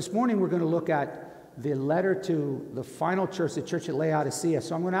This morning we're going to look at the letter to the final church, the church at Laodicea.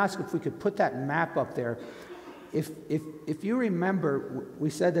 So I'm going to ask if we could put that map up there. If you remember, we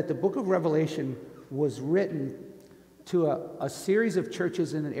said that the book of Revelation was written to a series of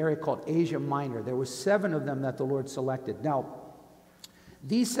churches in an area called Asia Minor. There were 7 of them that the Lord selected. Now,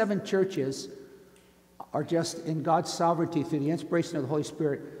 these 7 churches are just in God's sovereignty through the inspiration of the Holy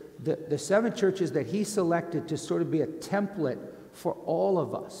Spirit, the 7 churches that He selected to sort of be a template for all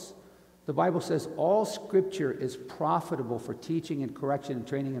of us. The Bible says all Scripture is profitable for teaching and correction and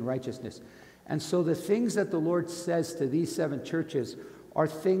training in righteousness. And so the things that the Lord says to these 7 churches are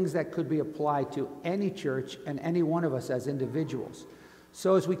things that could be applied to any church and any one of us as individuals.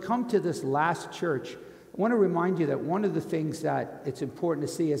 So as we come to this last church, I want to remind you that one of the things that it's important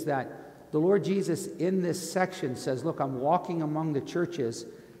to see is that the Lord Jesus in this section says, look, I'm walking among the churches,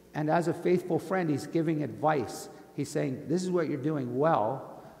 and as a faithful friend, He's giving advice. He's saying, this is what you're doing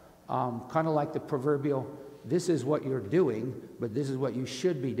well, kind of like the proverbial, this is what you're doing, but this is what you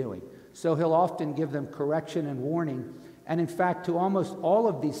should be doing. So He'll often give them correction and warning. And in fact, to almost all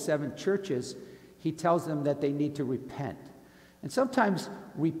of these 7 churches, He tells them that they need to repent. And sometimes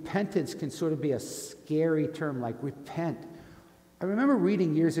repentance can sort of be a scary term, like repent. I remember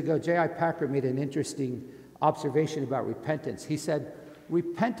reading years ago, J.I. Packer made an interesting observation about repentance. He said,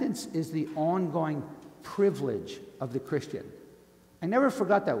 repentance is the ongoing privilege of the Christian. I never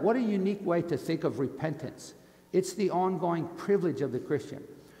forgot that. What a unique way to think of repentance. It's the ongoing privilege of the Christian.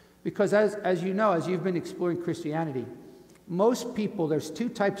 Because as you know, as you've been exploring Christianity, most people, there's 2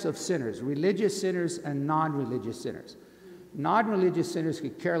 types of sinners, religious sinners and non-religious sinners. Non-religious sinners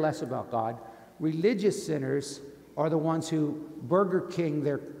could care less about God. Religious sinners are the ones who Burger King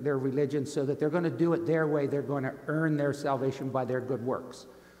their religion so that they're going to do it their way. They're going to earn their salvation by their good works.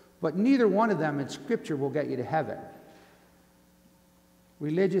 But neither one of them in Scripture will get you to heaven.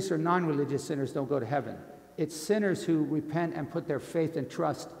 Religious or non-religious sinners don't go to heaven. It's sinners who repent and put their faith and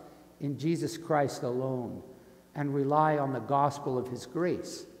trust in Jesus Christ alone and rely on the gospel of His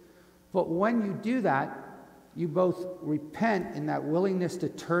grace. But when you do that, you both repent in that willingness to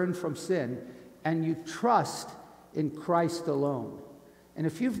turn from sin, and you trust in Christ alone. And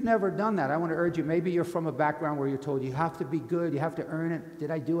if you've never done that, I want to urge you, maybe you're from a background where you're told you have to be good, you have to earn it.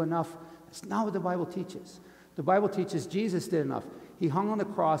 Did I do enough? That's not what the Bible teaches. The Bible teaches Jesus did enough. He hung on the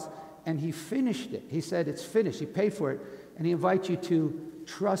cross and He finished it. He said, it's finished. He paid for it. And He invites you to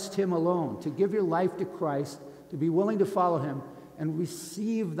trust Him alone, to give your life to Christ, to be willing to follow Him and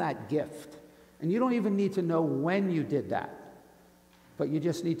receive that gift. And you don't even need to know when you did that, but you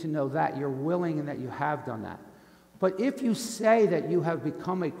just need to know that you're willing and that you have done that. But if you say that you have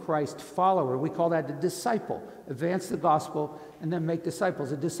become a Christ follower, we call that a disciple. Advance the gospel and then make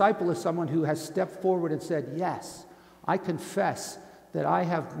disciples. A disciple is someone who has stepped forward and said, yes, I confess that I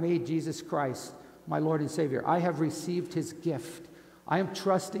have made Jesus Christ my Lord and Savior. I have received His gift. I am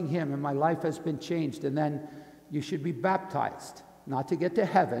trusting Him and my life has been changed. And then you should be baptized, not to get to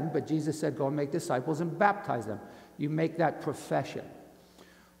heaven, but Jesus said, go and make disciples and baptize them. You make that profession.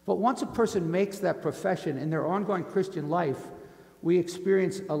 But once a person makes that profession in their ongoing Christian life, we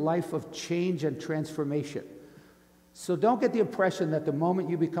experience a life of change and transformation. So don't get the impression that the moment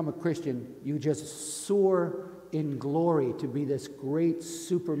you become a Christian, you just soar in glory to be this great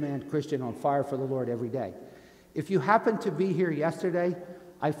Superman Christian on fire for the Lord every day. If you happened to be here yesterday,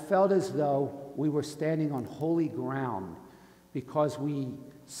 I felt as though we were standing on holy ground because we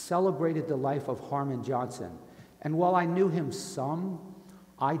celebrated the life of Harmon Johnson. And while I knew him some,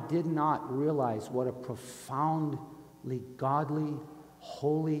 I did not realize what a profoundly godly,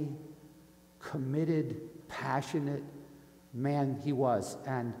 holy, committed, passionate man he was.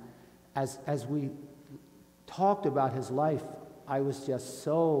 And as we talked about his life, I was just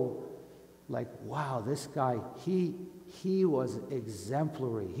so like, wow, this guy, he was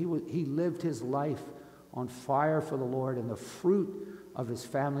exemplary. He lived his life on fire for the Lord and the fruit of his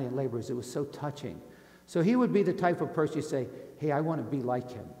family and labors. It was so touching. So he would be the type of person you say, hey, I want to be like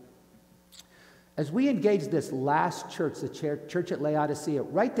him. As we engage this last church, the church at Laodicea,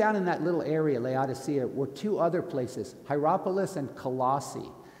 right down in that little area, Laodicea, were 2 other places, Hierapolis and Colossae.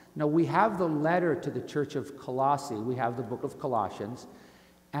 Now, we have the letter to the church of Colossae. We have the book of Colossians,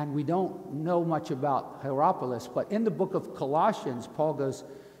 and we don't know much about Hierapolis, but in the book of Colossians, Paul goes,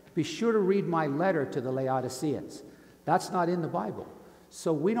 be sure to read my letter to the Laodiceans. That's not in the Bible.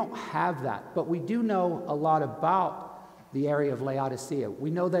 So we don't have that, but we do know a lot about the area of Laodicea. We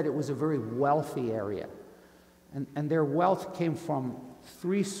know that it was a very wealthy area, and their wealth came from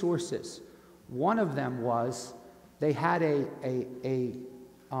 3 sources. One of them was they had a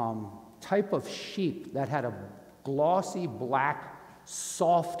type of sheep that had a glossy black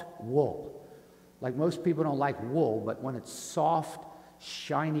soft wool. Like most people don't like wool, but when it's soft,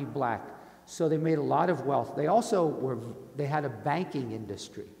 shiny black. So they made a lot of wealth. They also had a banking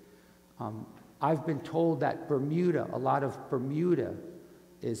industry. I've been told that Bermuda, a lot of Bermuda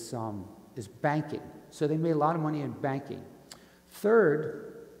is banking. So they made a lot of money in banking.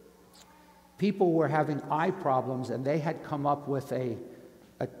 Third, people were having eye problems, and they had come up with a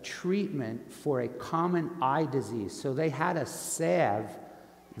treatment for a common eye disease. So they had a salve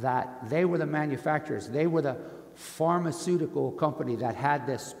that they were the manufacturers. They were the pharmaceutical company that had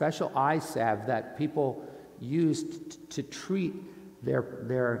this special eye salve that people used to treat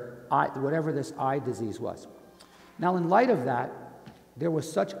their eye, whatever this eye disease was. Now, in light of that, there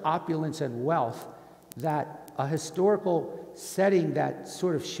was such opulence and wealth that a historical setting that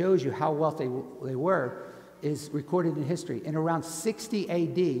sort of shows you how wealthy they were is recorded in history. In around 60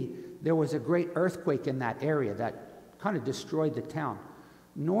 AD, there was a great earthquake in that area that kind of destroyed the town.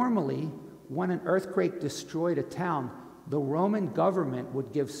 Normally, when an earthquake destroyed a town, the Roman government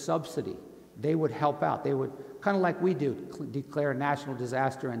would give subsidy. They would help out. They would, kind of like we do, declare a national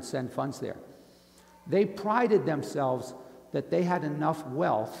disaster and send funds there. They prided themselves that they had enough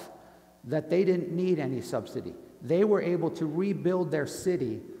wealth that they didn't need any subsidy. They were able to rebuild their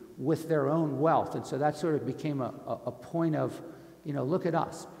city with their own wealth. And so that sort of became a point of, look at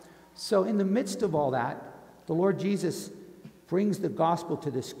us. So in the midst of all that, the Lord Jesus brings the gospel to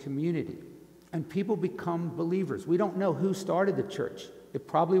this community, and people become believers. We don't know who started the church. It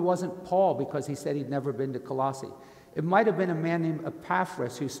probably wasn't Paul, because he said he'd never been to Colossae. It might have been a man named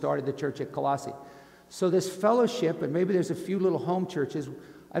Epaphras who started the church at Colossae. So this fellowship, and maybe there's a few little home churches.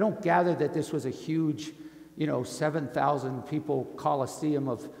 I don't gather that this was a huge, 7,000 people Colosseum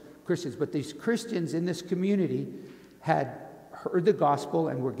of Christians, but these Christians in this community had heard the gospel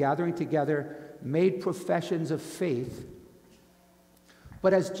and were gathering together, made professions of faith.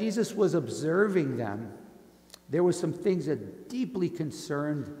 But as Jesus was observing them, there were some things that deeply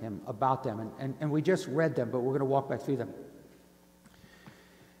concerned him about them, and we just read them, but we're going to walk back through them.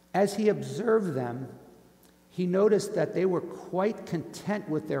 As he observed them, he noticed that they were quite content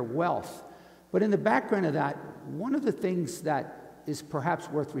with their wealth. But in the background of that, one of the things that is perhaps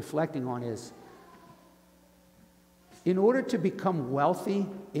worth reflecting on is, in order to become wealthy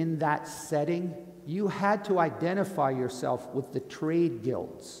in that setting, you had to identify yourself with the trade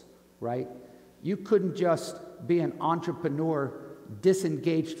guilds, right? You couldn't just be an entrepreneur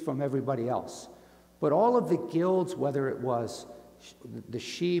disengaged from everybody else. But all of the guilds, whether it was the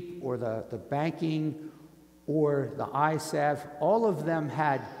sheep or the banking or the eye salve, all of them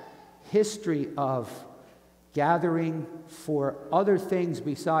had history of gathering for other things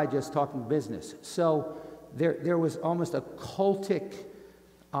besides just talking business. So there was almost a cultic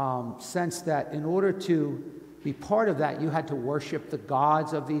sense that in order to be part of that, you had to worship the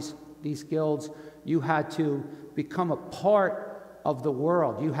gods of these guilds. You had to become a part of the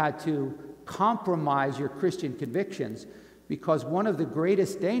world. You had to compromise your Christian convictions, because one of the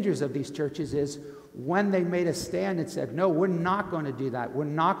greatest dangers of these churches is when they made a stand and said, no, we're not going to do that. We're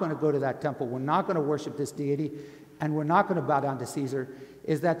not going to go to that temple. We're not going to worship this deity, and we're not going to bow down to Caesar,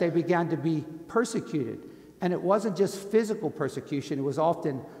 is that they began to be persecuted. And it wasn't just physical persecution, it was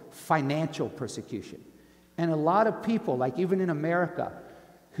often financial persecution. And a lot of people, like even in America,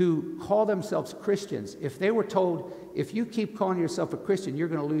 who call themselves Christians, if they were told, if you keep calling yourself a Christian, you're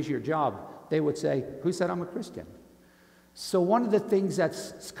going to lose your job, they would say, who said I'm a Christian? So one of the things that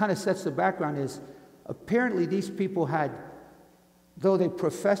kind of sets the background is, apparently these people had, though they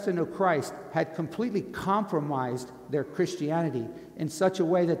professed to know Christ, had completely compromised their Christianity in such a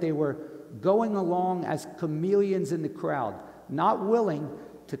way that they were going along as chameleons in the crowd, not willing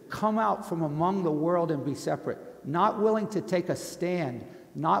to come out from among the world and be separate, not willing to take a stand,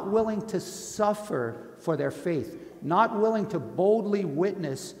 not willing to suffer for their faith, not willing to boldly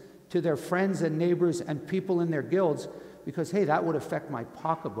witness to their friends and neighbors and people in their guilds, because, hey, that would affect my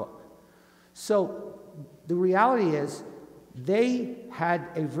pocketbook. So the reality is, they had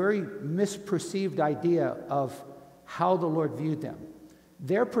a very misperceived idea of how the Lord viewed them.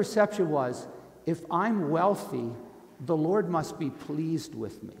 Their perception was, if I'm wealthy, the Lord must be pleased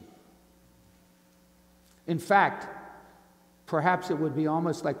with me. In fact, perhaps it would be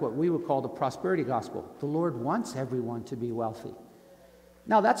almost like what we would call the prosperity gospel. The Lord wants everyone to be wealthy.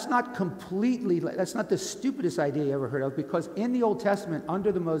 Now, that's not the stupidest idea you ever heard of, because in the Old Testament,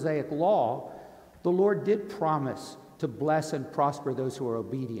 under the Mosaic law, the Lord did promise to bless and prosper those who are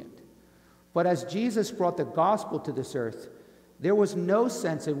obedient. But as Jesus brought the gospel to this earth, there was no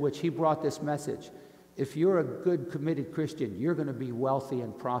sense in which he brought this message. If you're a good, committed Christian, you're going to be wealthy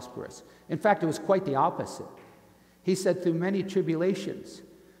and prosperous. In fact, it was quite the opposite. He said, through many tribulations,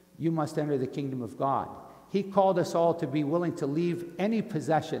 you must enter the kingdom of God. He called us all to be willing to leave any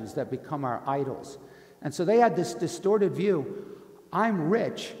possessions that become our idols. And so they had this distorted view. I'm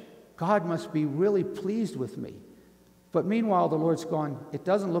rich. God must be really pleased with me. But meanwhile, the Lord's gone, it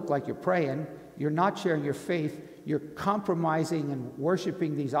doesn't look like you're praying. You're not sharing your faith. You're compromising and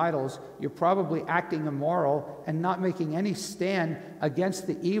worshiping these idols. You're probably acting immoral and not making any stand against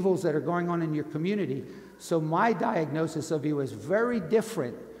the evils that are going on in your community. So my diagnosis of you is very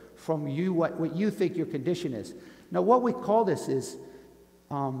different from you, what you think your condition is. Now, what we call this is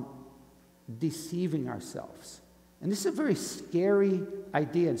deceiving ourselves. And this is a very scary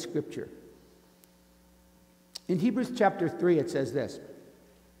idea in Scripture. In Hebrews chapter 3, it says this.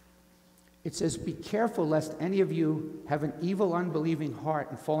 It says, be careful lest any of you have an evil, unbelieving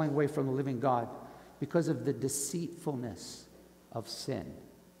heart and falling away from the living God because of the deceitfulness of sin.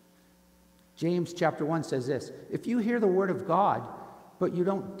 James chapter 1 says this, if you hear the word of God, but you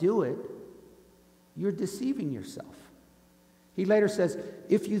don't do it, you're deceiving yourself. He later says,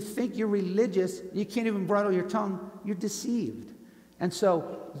 if you think you're religious, you can't even bridle your tongue, you're deceived. And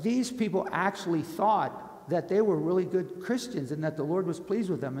so these people actually thought that they were really good Christians and that the Lord was pleased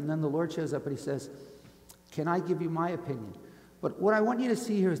with them. And then the Lord shows up and he says, can I give you my opinion? But what I want you to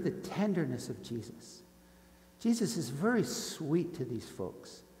see here is the tenderness of Jesus. Jesus is very sweet to these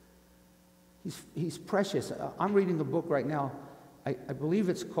folks. He's precious. I'm reading a book right now. I believe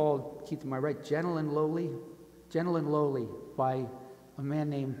it's called, Keith, am I right? Gentle and Lowly? Gentle and Lowly by a man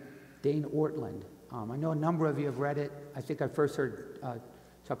named Dane Ortland. I know a number of you have read it. I think I first heard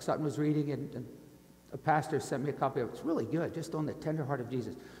Chuck Sutton was reading it, and a pastor sent me a copy of it. It's really good, just on the tender heart of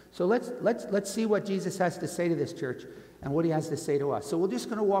Jesus. So let's see what Jesus has to say to this church and what he has to say to us. So we're just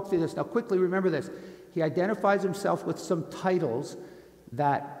going to walk through this. Now quickly, remember this. He identifies himself with some titles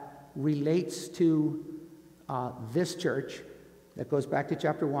that relates to this church. That goes back to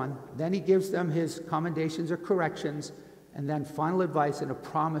chapter 1. Then he gives them his commendations or corrections, and then final advice and a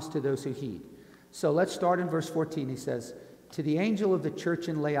promise to those who heed. So let's start in verse 14. He says, to the angel of the church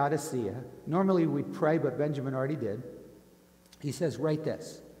in Laodicea, normally we pray, but Benjamin already did. He says, write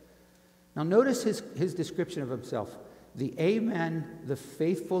this. Now notice his description of himself. The Amen, the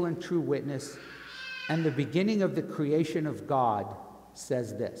faithful and true witness, and the beginning of the creation of God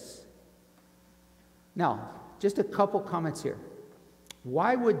says this. Now, just a couple comments here.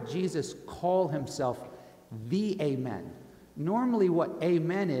 Why would Jesus call himself the Amen? Normally what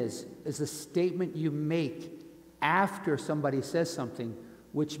Amen is a statement you make after somebody says something,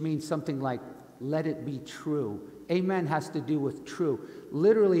 which means something like, let it be true. Amen has to do with true.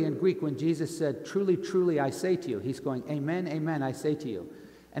 Literally in Greek, when Jesus said, truly, truly, I say to you, he's going, amen, amen, I say to you.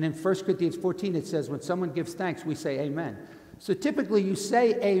 And in 1 Corinthians 14, it says, when someone gives thanks, we say amen. So typically you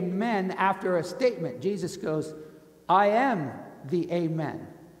say amen after a statement. Jesus goes, I am the Amen.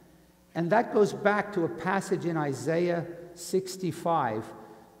 And that goes back to a passage in Isaiah 65,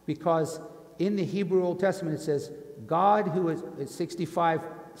 because in the Hebrew Old Testament it says, God who is,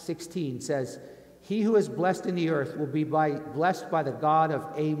 65:16 says, he who is blessed in the earth will be blessed by the God of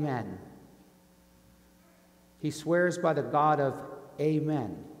Amen. He swears by the God of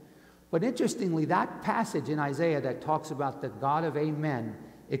Amen. But interestingly, that passage in Isaiah that talks about the God of Amen,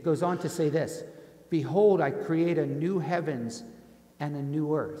 it goes on to say this, behold, I create a new heavens and a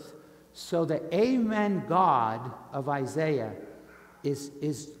new earth. So the Amen God of Isaiah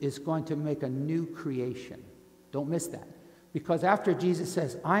is going to make a new creation. Don't miss that. Because after Jesus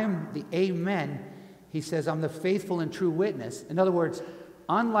says, I am the Amen, he says, I'm the faithful and true witness. In other words,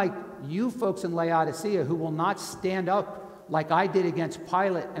 unlike you folks in Laodicea who will not stand up like I did against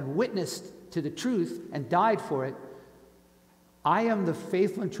Pilate and witnessed to the truth and died for it, I am the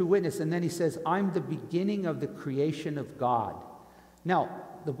faithful and true witness. And then he says, I'm the beginning of the creation of God. Now,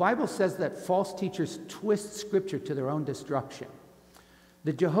 the Bible says that false teachers twist Scripture to their own destruction.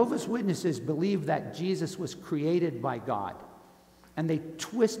 The Jehovah's Witnesses believe that Jesus was created by God. And they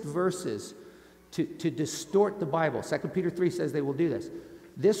twist verses to distort the Bible. 2 Peter 3 says they will do this.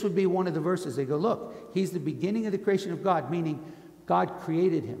 This would be one of the verses. They go, look, he's the beginning of the creation of God, meaning God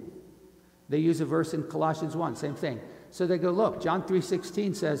created him. They use a verse in Colossians 1, same thing. So they go, look, John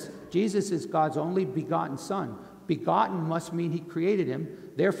 3:16 says, Jesus is God's only begotten Son. Begotten must mean he created him.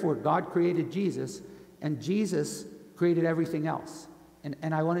 Therefore, God created Jesus, and Jesus created everything else.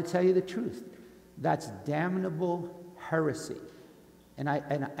 And I want to tell you the truth. That's damnable heresy. And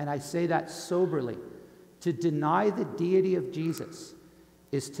I say that soberly. To deny the deity of Jesus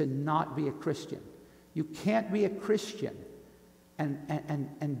is to not be a Christian. You can't be a Christian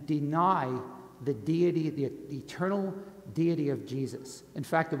and deny the deity, the eternal deity of Jesus. In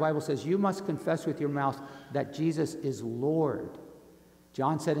fact, the Bible says you must confess with your mouth that Jesus is Lord.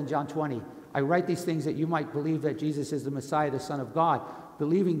 John said in John 20, I write these things that you might believe that Jesus is the Messiah, the Son of God.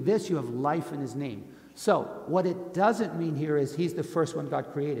 Believing this, you have life in his name. So what it doesn't mean here is he's the first one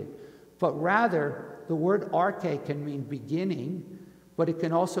God created, but rather the word arche can mean beginning, but it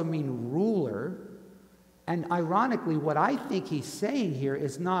can also mean ruler. And ironically, what I think he's saying here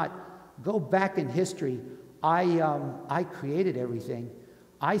is not go back in history, I created everything.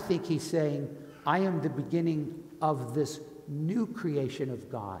 I think he's saying I am the beginning of this new creation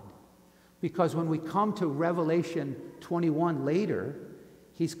of God. Because when we come to Revelation 21 later,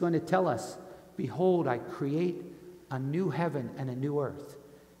 he's going to tell us, behold, I create a new heaven and a new earth.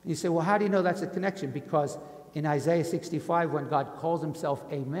 And you say, well, how do you know that's a connection? Because in Isaiah 65, when God calls himself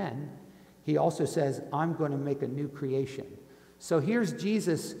Amen, he also says, I'm going to make a new creation. So here's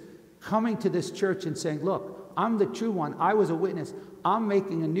Jesus coming to this church and saying, look, I'm the true one. I was a witness. I'm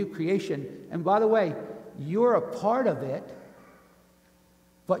making a new creation. And by the way, you're a part of it,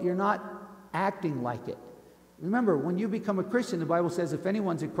 but you're not acting like it. Remember, when you become a Christian, the Bible says if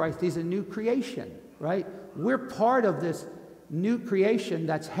anyone's in Christ, he's a new creation, right? We're part of this new creation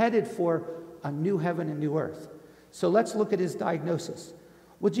that's headed for a new heaven and new earth. So let's look at his diagnosis.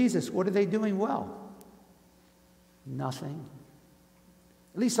 Well, Jesus, what are they doing well? Nothing.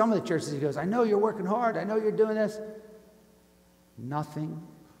 At least some of the churches, he goes, I know you're working hard. I know you're doing this. Nothing.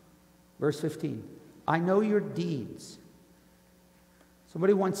 Verse 15, I know your deeds.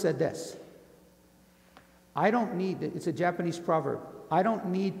 Somebody once said this. I don't need, it's a Japanese proverb, I don't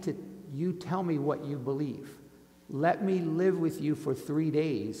need you tell me what you believe. Let me live with you for 3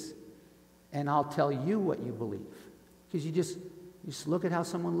 days and I'll tell you what you believe. Because you just look at how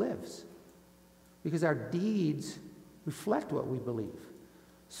someone lives. Because our deeds reflect what we believe.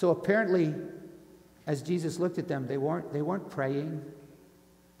 So apparently, as Jesus looked at them, they weren't praying,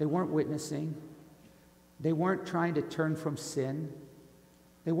 they weren't witnessing, they weren't trying to turn from sin,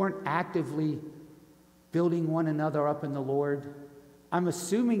 they weren't actively building one another up in the Lord. I'm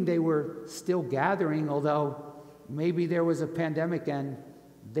assuming they were still gathering, although maybe there was a pandemic and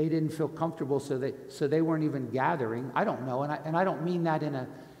they didn't feel comfortable, so they weren't even gathering. I don't know, and I don't mean that in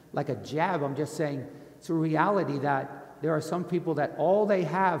like a jab. I'm just saying it's a reality that there are some people that all they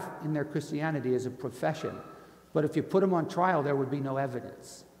have in their Christianity is a profession. But if you put them on trial, there would be no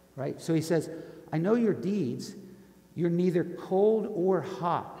evidence, right? So he says, I know your deeds. You're neither cold or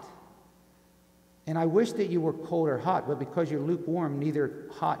hot. And I wish that you were cold or hot, but because you're lukewarm, neither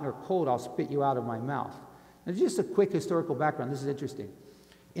hot nor cold, I'll spit you out of my mouth. Now, just a quick historical background. This is interesting.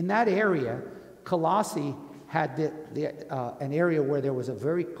 In that area, Colossae had an area where there was a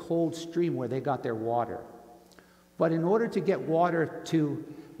very cold stream where they got their water. But in order to get water to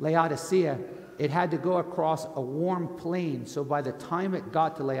Laodicea, it had to go across a warm plain. So by the time it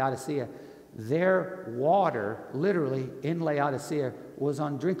got to Laodicea, their water, literally in Laodicea, was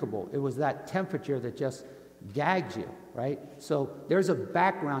undrinkable. It was that temperature that just gags you, right? So there's a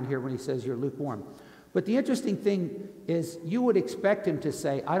background here when he says you're lukewarm. But the interesting thing is you would expect him to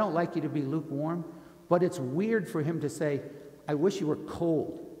say, I don't like you to be lukewarm, but it's weird for him to say, I wish you were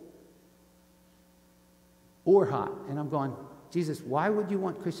cold or hot. And I'm going, Jesus, why would you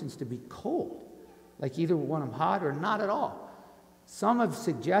want Christians to be cold? Like either want them hot or not at all. Some have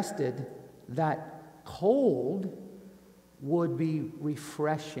suggested that cold would be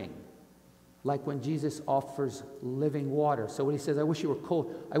refreshing, like when Jesus offers living water. So when he says, I wish you were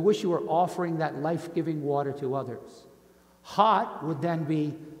cold, I wish you were offering that life-giving water to others. Hot would then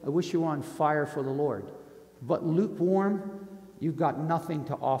be, I wish you were on fire for the Lord. But lukewarm, you've got nothing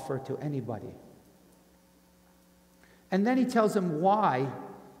to offer to anybody. And then he tells them why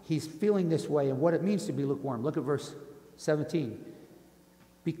he's feeling this way and what it means to be lukewarm. Look at verse 17.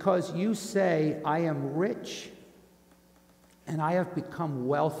 Because you say, I am rich and I have become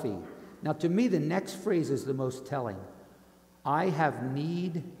wealthy. Now, to me, the next phrase is the most telling. I have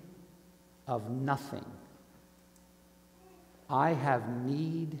need of nothing. I have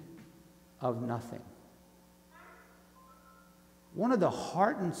need of nothing. One of the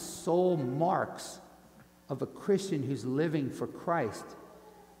heart and soul marks of a Christian who's living for Christ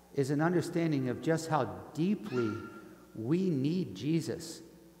is an understanding of just how deeply we need Jesus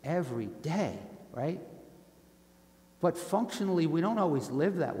every day, right? But functionally, we don't always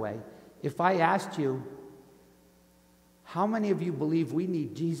live that way. If I asked you, how many of you believe we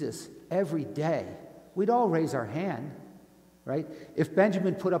need Jesus every day? We'd all raise our hand, right? If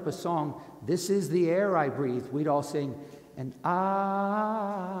Benjamin put up a song, this is the air I breathe, we'd all sing, and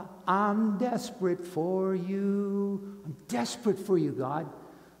I'm desperate for you. I'm desperate for you, God.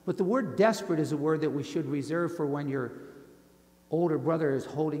 But the word desperate is a word that we should reserve for when you're older brother is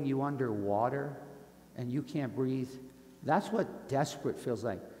holding you underwater and you can't breathe. That's what desperate feels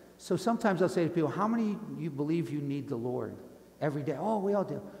like. So sometimes I'll say to people, how many of you believe you need the Lord every day? Oh, we all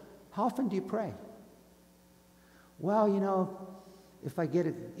do. How often do you pray? Well, if I get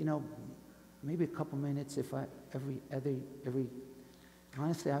it, maybe a couple minutes,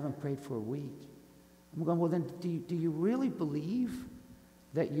 honestly, I haven't prayed for a week. I'm going, well, then do you really believe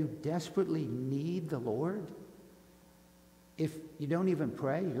that you desperately need the Lord? If you don't even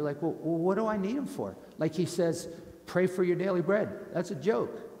pray, you're like, well, what do I need him for? Like he says, pray for your daily bread. That's a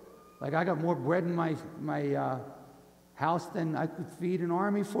joke. Like I got more bread in my house than I could feed an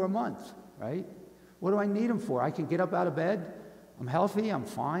army for a month, right? What do I need him for? I can get up out of bed. I'm healthy. I'm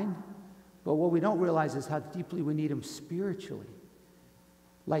fine. But what we don't realize is how deeply we need him spiritually.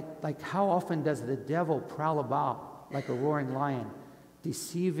 Like how often does the devil prowl about like a roaring lion,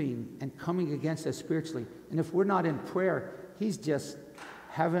 deceiving and coming against us spiritually? And if we're not in prayer, he's just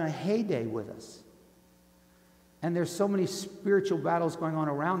having a heyday with us. And there's so many spiritual battles going on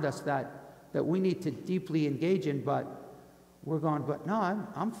around us that we need to deeply engage in, but we're going, but no,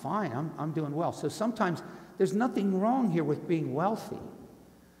 I'm fine. I'm doing well. So sometimes there's nothing wrong here with being wealthy.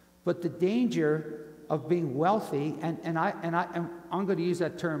 But the danger of being wealthy, and I'm going to use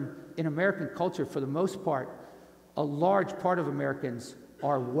that term in American culture for the most part, a large part of Americans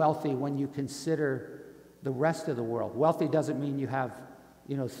are wealthy when you consider the rest of the world. Wealthy doesn't mean you have,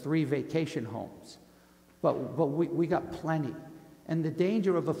 3 vacation homes. But we got plenty. And the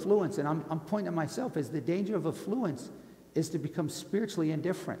danger of affluence, and I'm pointing at myself, is the danger of affluence is to become spiritually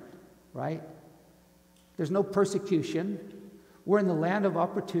indifferent, right? There's no persecution. We're in the land of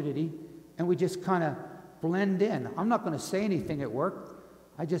opportunity, and we just kind of blend in. I'm not going to say anything at work.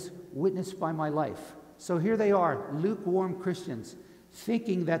 I just witness by my life. So here they are, lukewarm Christians,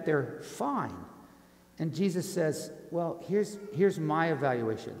 thinking that they're fine. And Jesus says, well, here's my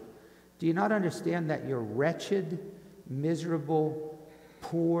evaluation. Do you not understand that you're wretched, miserable,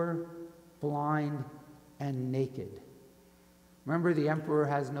 poor, blind, and naked? Remember the emperor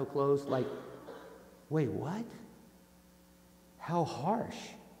has no clothes? Like, wait, what? How harsh.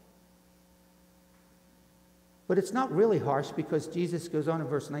 But it's not really harsh because Jesus goes on in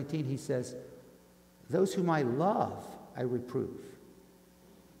verse 19, he says, those whom I love, I reprove.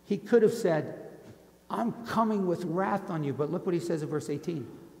 He could have said, I'm coming with wrath on you. But look what he says in verse 18.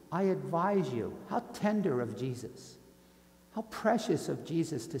 I advise you. How tender of Jesus. How precious of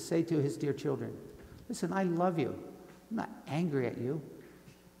Jesus to say to his dear children, listen, I love you. I'm not angry at you,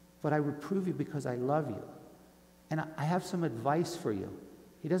 but I reprove you because I love you. And I have some advice for you.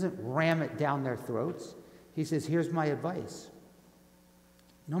 He doesn't ram it down their throats. He says, here's my advice.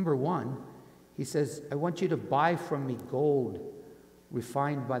 Number 1, he says, I want you to buy from me gold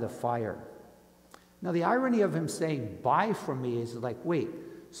refined by the fire. Now, the irony of him saying, buy from me is like, wait,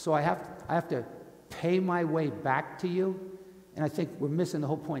 so I have to pay my way back to you? And I think we're missing the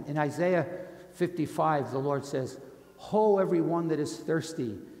whole point. In Isaiah 55, the Lord says, ho, everyone that is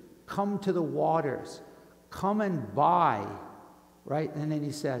thirsty, come to the waters, come and buy, right? And then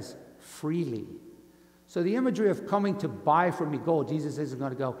he says, freely. So the imagery of coming to buy from me gold, Jesus isn't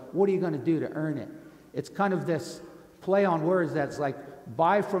going to go, what are you going to do to earn it? It's kind of this play on words that's like,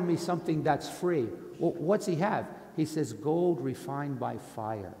 buy from me something that's free. Well, what's he have? He says, gold refined by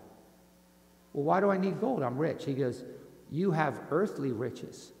fire. Well, why do I need gold? I'm rich. He goes, you have earthly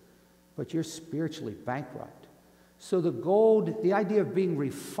riches, but you're spiritually bankrupt. So the gold, the idea of being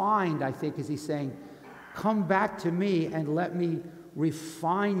refined, I think, is he's saying, come back to me and let me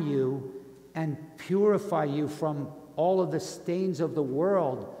refine you and purify you from all of the stains of the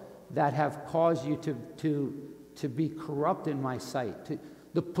world that have caused you to be corrupt in my sight,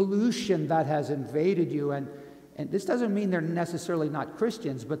 the pollution that has invaded you. And this doesn't mean they're necessarily not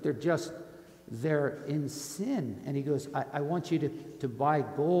Christians, but they're in sin. And he goes, I want you to buy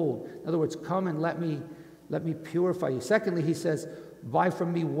gold. In other words, come and let me purify you. Secondly, he says, buy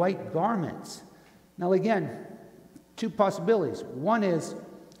from me white garments. Now again, 2 possibilities. One is,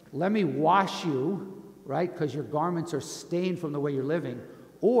 let me wash you, right? Because your garments are stained from the way you're living.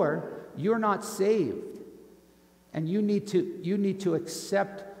 Or you're not saved. And you need to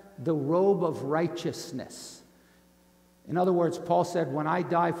accept the robe of righteousness. In other words, Paul said, when I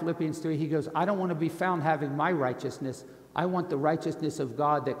die, Philippians 3, he goes, I don't want to be found having my righteousness. I want the righteousness of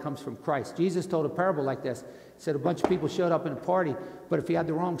God that comes from Christ. Jesus told a parable like this. He said a bunch of people showed up in a party, but if you had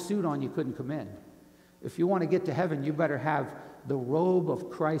the wrong suit on, you couldn't come in. If you want to get to heaven, you better have the robe of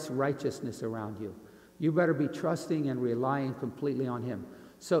Christ's righteousness around you. You better be trusting and relying completely on him.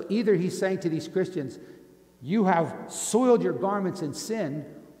 So either he's saying to these Christians, you have soiled your garments in sin,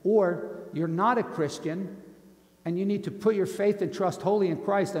 or you're not a Christian, And you need to put your faith and trust wholly in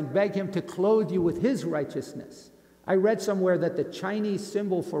Christ and beg him to clothe you with his righteousness. I read somewhere that the Chinese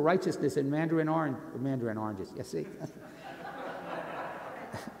symbol for righteousness in Mandarin oranges, you see?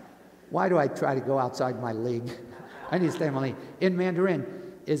 Why do I try to go outside my league? I need to stay in my league. In Mandarin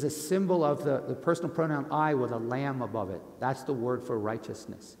is a symbol of the personal pronoun I with a lamb above it. That's the word for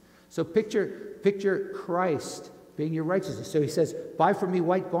righteousness. So picture Christ being your righteousness. So he says, buy for me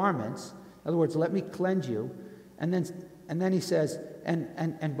white garments. In other words, let me cleanse you. And then he says,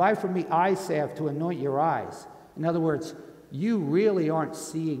 and buy for me eye salve to anoint your eyes. In other words, you really aren't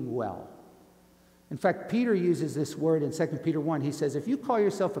seeing well. In fact, Peter uses this word in 2 Peter 1. He says, if you call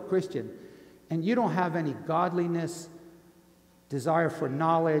yourself a Christian and you don't have any godliness, desire for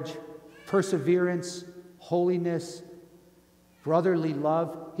knowledge, perseverance, holiness, brotherly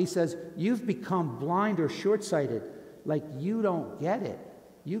love, he says, you've become blind or short-sighted, like you don't get it.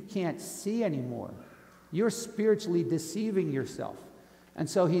 You can't see anymore. You're spiritually deceiving yourself. And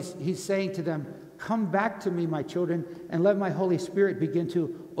so he's saying to them, come back to me, my children, and let my Holy Spirit begin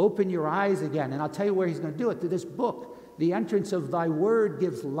to open your eyes again. And I'll tell you where he's going to do it, through this book. The entrance of thy word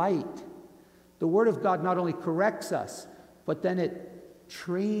gives light. The word of God not only corrects us, but then it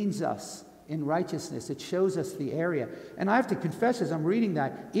trains us in righteousness. It shows us the area. And I have to confess, as I'm reading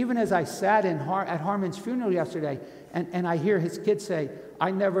that, even as I sat at Harmon's funeral yesterday, and I hear his kids say, I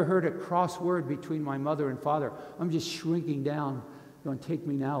never heard a cross word between my mother and father. I'm just shrinking down, going, take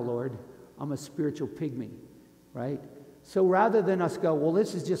me now, Lord. I'm a spiritual pygmy, right? So rather than us go, well,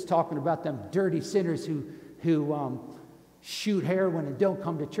 this is just talking about them dirty sinners who shoot heroin and don't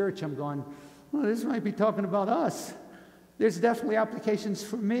come to church, I'm going, well, this might be talking about us. There's definitely applications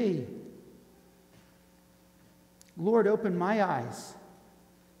for me. Lord, open my eyes.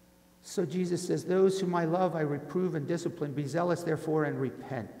 So Jesus says, those whom I love, I reprove and discipline. Be zealous, therefore, and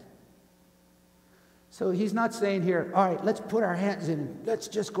repent. So he's not saying here, all right, let's put our hands in and let's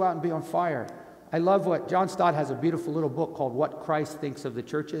just go out and be on fire. I love what John Stott has a beautiful little book called What Christ Thinks of the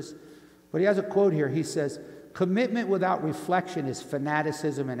Churches. But he has a quote here. He says, commitment without reflection is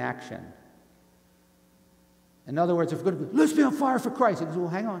fanaticism in action. In other words, if we're going to be, let's be on fire for Christ. He goes, well,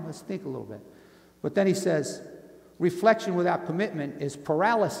 hang on, let's think a little bit. But then he says, reflection without commitment is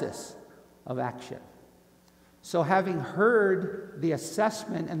paralysis of action. So having heard the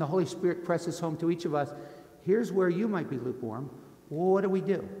assessment, and the Holy Spirit presses home to each of us, here's where you might be lukewarm. Well, what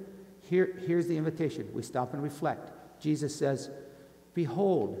do? Here's the invitation. We stop and reflect. Jesus says,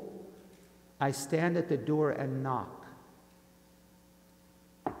 behold, I stand at the door and knock.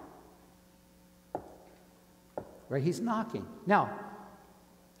 Right? He's knocking. Now,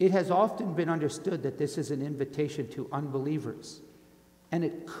 it has often been understood that this is an invitation to unbelievers. And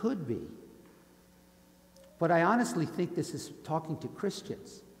it could be. But I honestly think this is talking to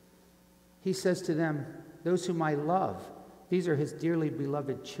Christians. He says to them, those whom I love, these are his dearly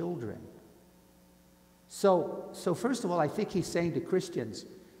beloved children. So first of all, I think he's saying to Christians,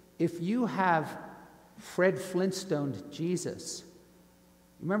 if you have Fred Flintstone Jesus,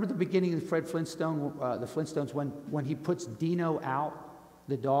 remember the beginning of Fred Flintstone, the Flintstones, when he puts Dino out,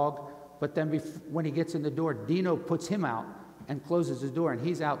 the dog, but then when he gets in the door, Dino puts him out and closes the door, and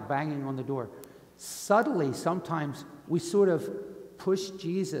he's out banging on the door. Subtly, sometimes we sort of push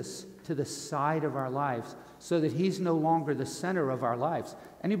Jesus to the side of our lives so that he's no longer the center of our lives.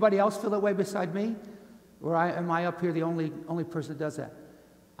 Anybody else feel that way beside me? Or am I up here the only person that does that?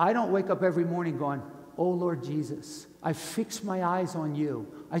 I don't wake up every morning going, oh, Lord Jesus, I fix my eyes on you.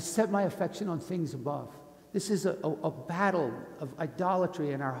 I set my affection on things above. This is a battle of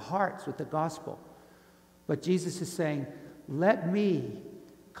idolatry in our hearts with the gospel. But Jesus is saying, let me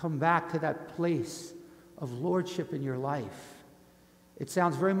come back to that place of lordship in your life. It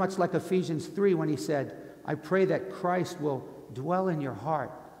sounds very much like Ephesians 3 when he said, I pray that Christ will dwell in your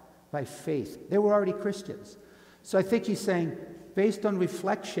heart by faith. They were already Christians. So I think he's saying, based on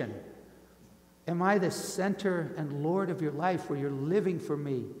reflection, am I the center and Lord of your life where you're living for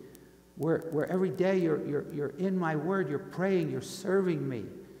me? Where every day you're in my word, you're praying, you're serving me?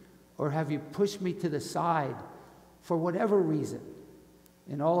 Or have you pushed me to the side for whatever reason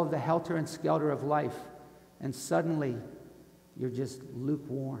in all of the helter and skelter of life, and suddenly you're just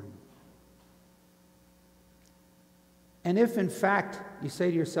lukewarm? And if in fact you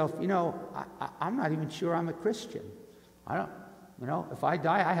say to yourself, I'm not even sure I'm a Christian. If I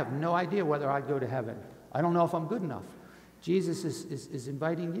die, I have no idea whether I'd go to heaven. I don't know if I'm good enough. Jesus is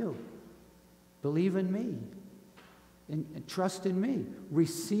inviting you. Believe in me. And trust in me.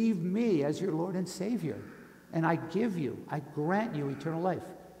 Receive me as your Lord and Savior. And I grant you eternal life.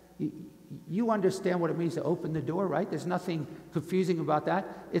 You understand what it means to open the door, right? There's nothing confusing about that.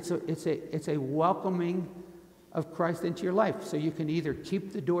 It's a welcoming of Christ into your life. So you can either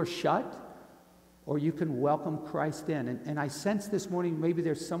keep the door shut or you can welcome Christ in. And I sense this morning maybe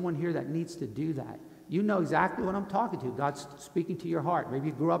there's someone here that needs to do that. You know exactly what I'm talking to. God's speaking to your heart. Maybe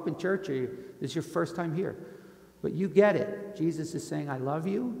you grew up in church or this is your first time here. But you get it. Jesus is saying, I love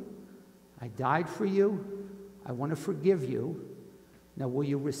you. I died for you. I want to forgive you. Now, will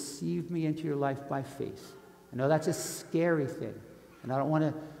you receive me into your life by faith? I know that's a scary thing. And I don't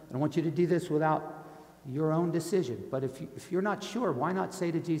want you to do this without your own decision. But if you're not sure, why not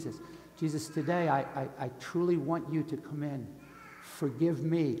say to Jesus, Jesus, today I truly want you to come in. Forgive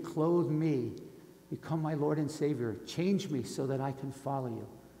me, clothe me, become my Lord and Savior. Change me so that I can follow you.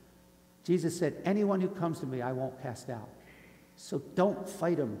 Jesus said, anyone who comes to me, I won't cast out. So don't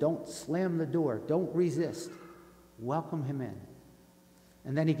fight him. Don't slam the door. Don't resist. Welcome him in.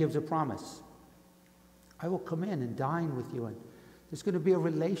 And then he gives a promise. I will come in and dine with you. And there's going to be a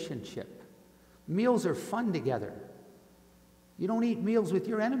relationship. Meals are fun together. You don't eat meals with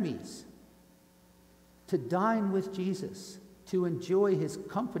your enemies. To dine with Jesus, to enjoy his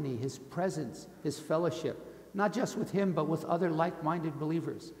company, his presence, his fellowship, not just with him, but with other like-minded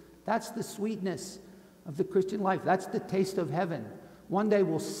believers. That's the sweetness of the Christian life. That's the taste of heaven. One day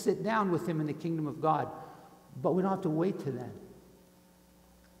we'll sit down with him in the kingdom of God, but we don't have to wait till then.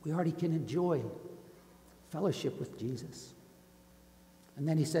 We already can enjoy fellowship with Jesus. And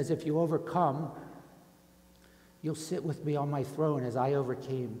then he says, if you overcome, you'll sit with me on my throne as I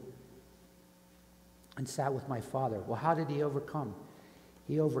overcame and sat with my Father. Well, how did he overcome?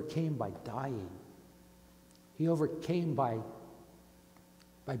 He overcame by dying. He overcame by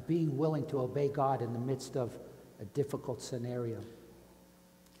being willing to obey God in the midst of a difficult scenario.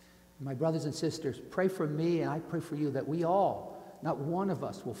 My brothers and sisters, pray for me and I pray for you that we all, not one of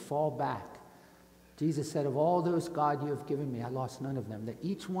us, will fall back. Jesus said, of all those, God, you have given me, I lost none of them. That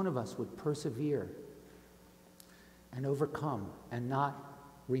each one of us would persevere and overcome and not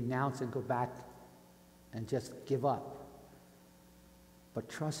renounce and go back and just give up. But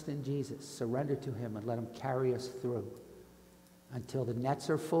trust in Jesus, surrender to him, and let him carry us through until the nets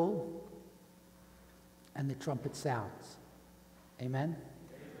are full and the trumpet sounds. Amen?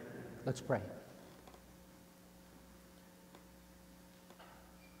 Let's pray.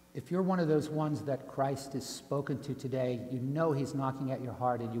 If you're one of those ones that Christ has spoken to today, you know he's knocking at your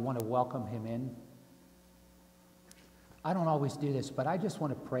heart and you want to welcome him in. I don't always do this, but I just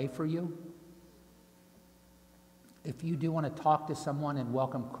want to pray for you. If you do want to talk to someone and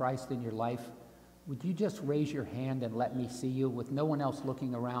welcome Christ in your life, would you just raise your hand and let me see you with no one else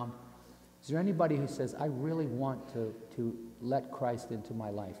looking around? Is there anybody who says, I really want to let Christ into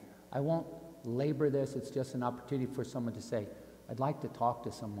my life? I won't labor this. It's just an opportunity for someone to say, I'd like to talk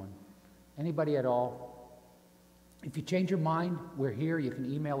to someone. Anybody at all? If you change your mind, we're here. You can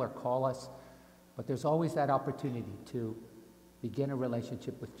email or call us. But there's always that opportunity to begin a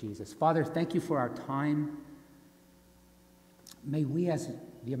relationship with Jesus. Father, thank you for our time. May we as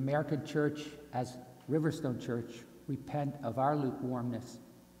the American church, as Riverstone Church, repent of our lukewarmness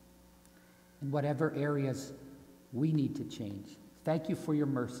in whatever areas we need to change. Thank you for your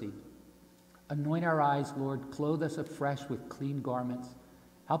mercy. Anoint our eyes, Lord. Clothe us afresh with clean garments.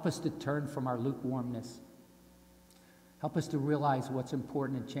 Help us to turn from our lukewarmness. Help us to realize what's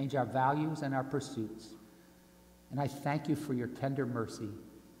important and change our values and our pursuits. And I thank you for your tender mercy.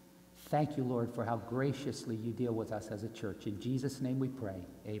 Thank you, Lord, for how graciously you deal with us as a church. In Jesus' name we pray.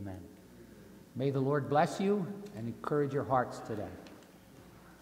 Amen. May the Lord bless you and encourage your hearts today.